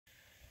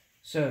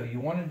So you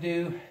want to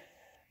do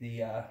the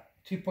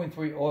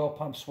 2.3 oil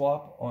pump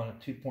swap on a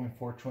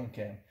 2.4 twin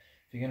cam.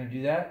 If you're going to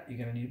do that, you're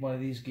going to need one of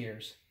these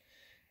gears.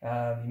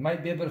 You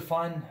might be able to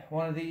find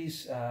one of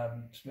these.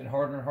 It's been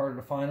harder and harder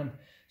to find them.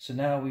 So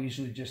now we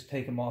usually just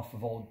take them off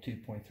of old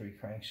 2.3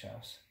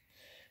 crankshafts.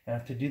 Now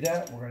to do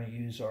that, we're going to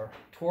use our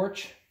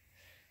torch.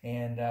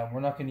 And we're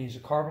not going to use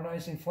a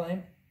carbonizing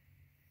flame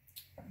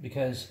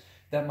because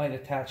that might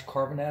attach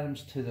carbon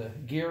atoms to the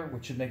gear,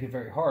 which would make it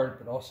very hard,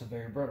 but also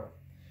very brittle.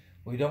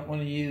 We don't want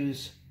to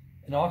use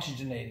an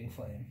oxygenating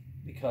flame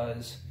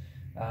because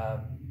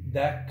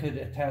that could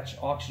attach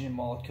oxygen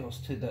molecules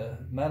to the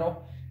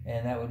metal,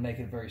 and that would make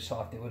it very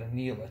soft. It would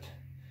anneal it.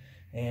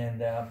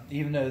 And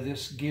even though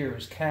this gear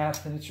is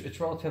cast and it's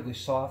relatively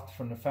soft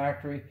from the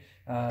factory,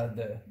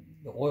 the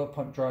oil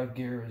pump drive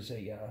gear is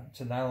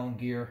it's a nylon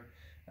gear.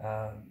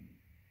 I'm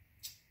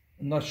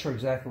not sure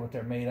exactly what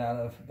they're made out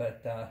of,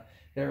 but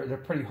they're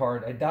pretty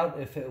hard. I doubt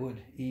if it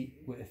would eat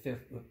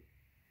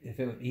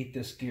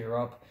this gear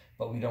up,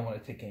 but we don't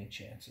want to take any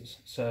chances.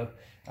 So,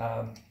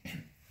 of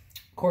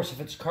course,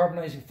 if it's a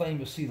carbonizing flame,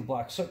 you'll see the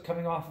black soot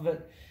coming off of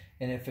it.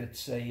 And if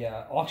it's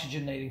a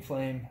oxygenating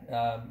flame,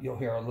 you'll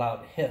hear a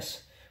loud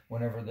hiss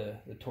whenever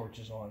the torch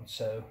is on.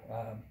 So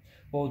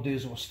what we'll do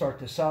is we'll start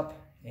this up,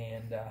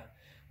 and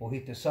we'll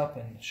heat this up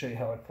and show you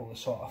how I pull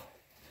this off.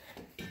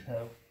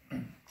 We're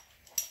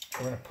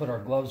going to put our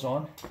gloves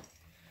on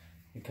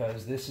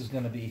because this is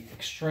going to be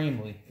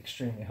extremely,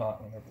 extremely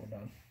hot whenever we're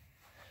done.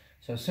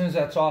 So as soon as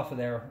that's off of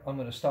there, I'm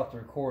going to stop the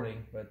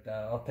recording, but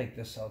I'll take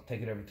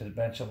it over to the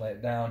bench and lay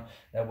it down.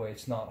 That way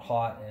it's not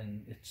hot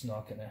and it's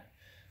not going to,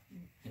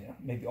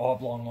 maybe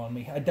oblong on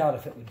me. I doubt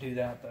if it would do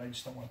that, but I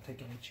just don't want to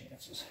take any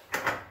chances.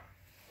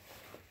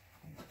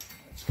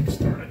 Let's get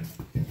started.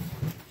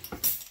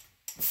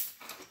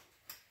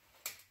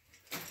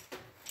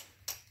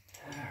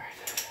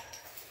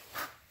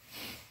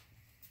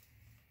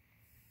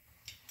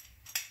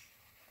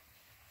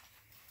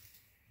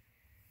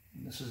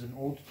 This is an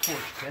old torch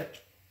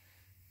kit,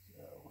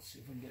 so we'll see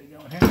if we can get it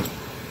going here.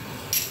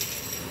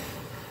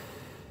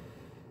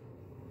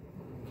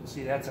 You can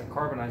see that's a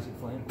carbonizing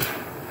flame. See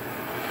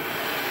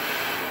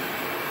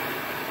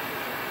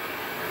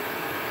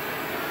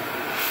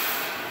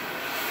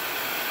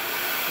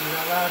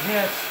that loud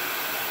hiss?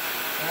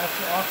 That's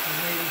the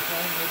oxygenating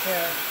flame right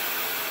there.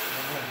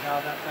 I'm going to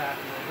dial that back a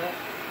little bit.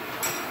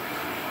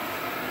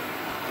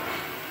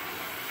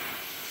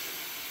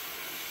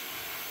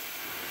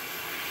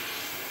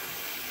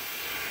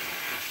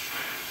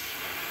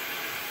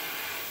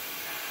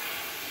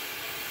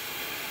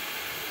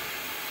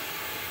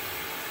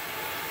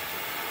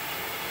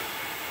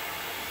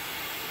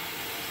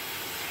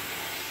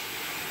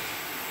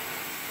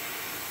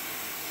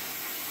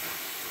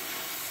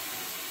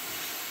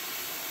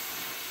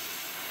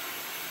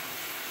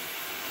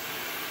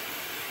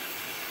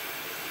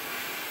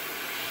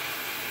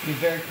 Be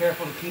very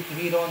careful to keep the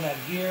heat on that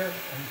gear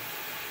and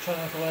try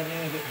not to let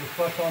any of it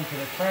reflect onto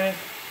the crank.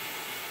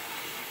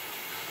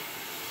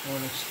 We're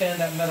going to extend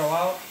that metal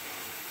out.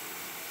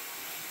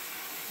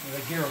 And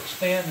the gear will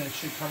expand and it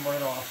should come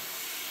right off.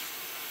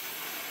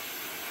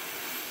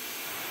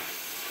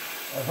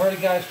 I've heard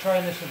of guys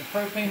trying this with a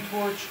propane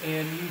torch,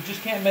 and you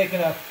just can't make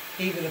enough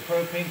heat with a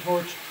propane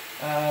torch.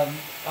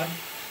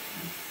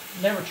 I've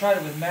never tried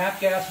it with MAP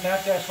gas.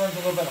 MAP gas runs a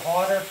little bit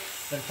hotter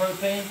than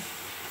propane.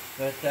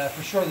 But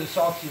for sure, this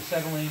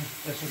oxyacetylene,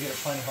 this will get it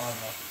plenty hot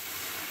enough.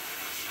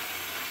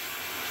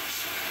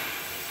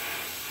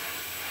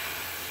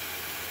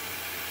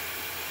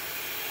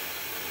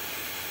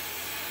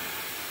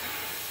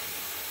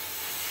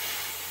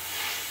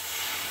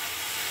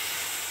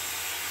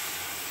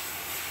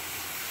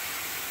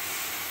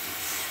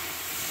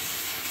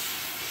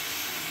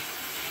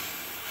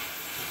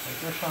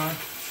 Take your time.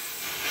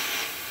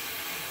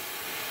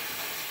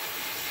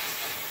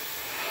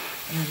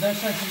 And there's no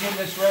sense in getting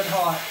this red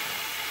hot.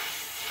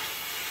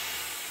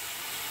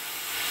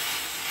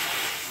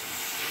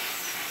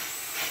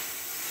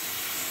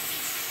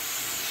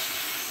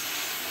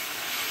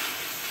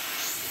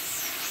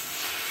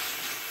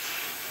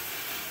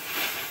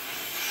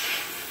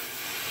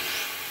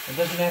 It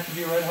doesn't have to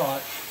be red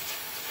hot.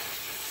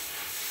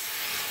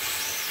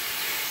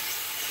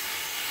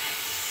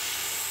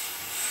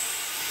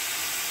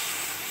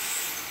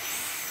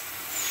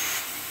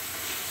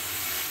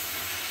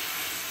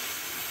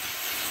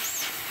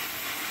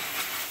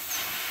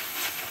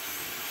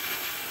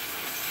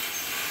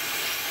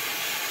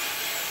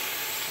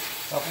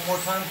 A couple more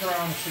times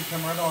around, it should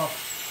come right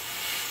off.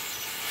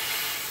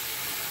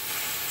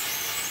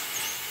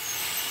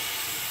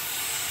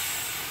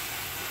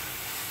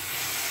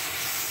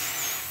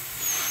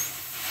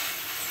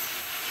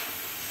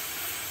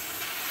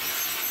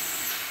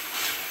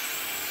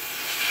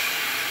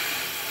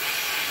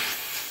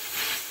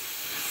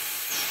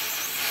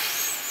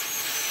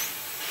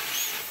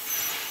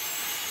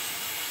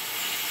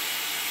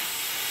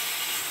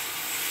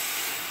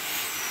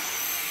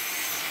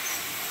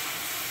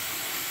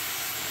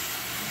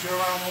 Go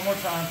around one more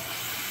time,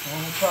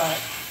 and we'll try it.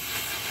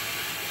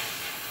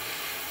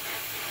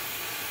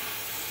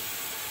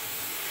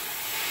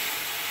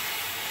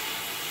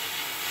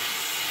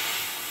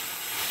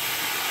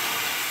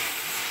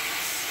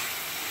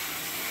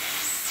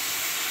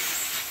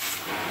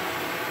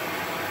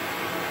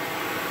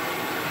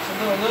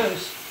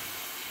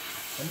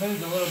 It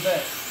moved a little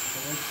bit. So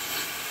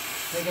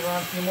let's take it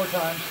around a few more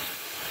times.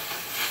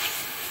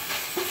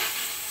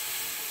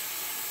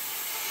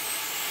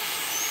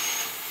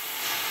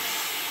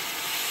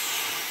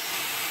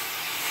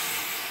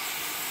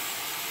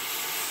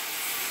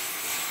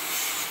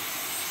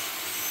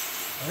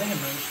 I think it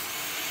moved.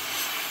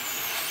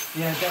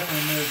 Yeah, it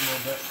definitely moved a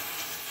little bit.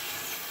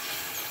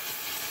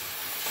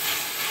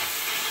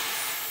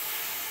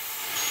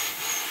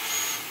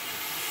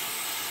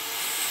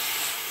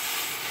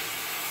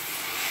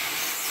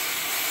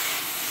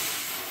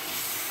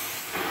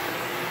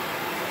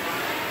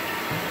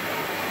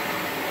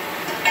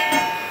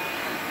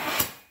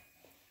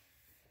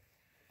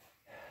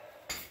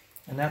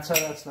 And that's how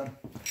that's done.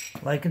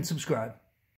 Like and subscribe.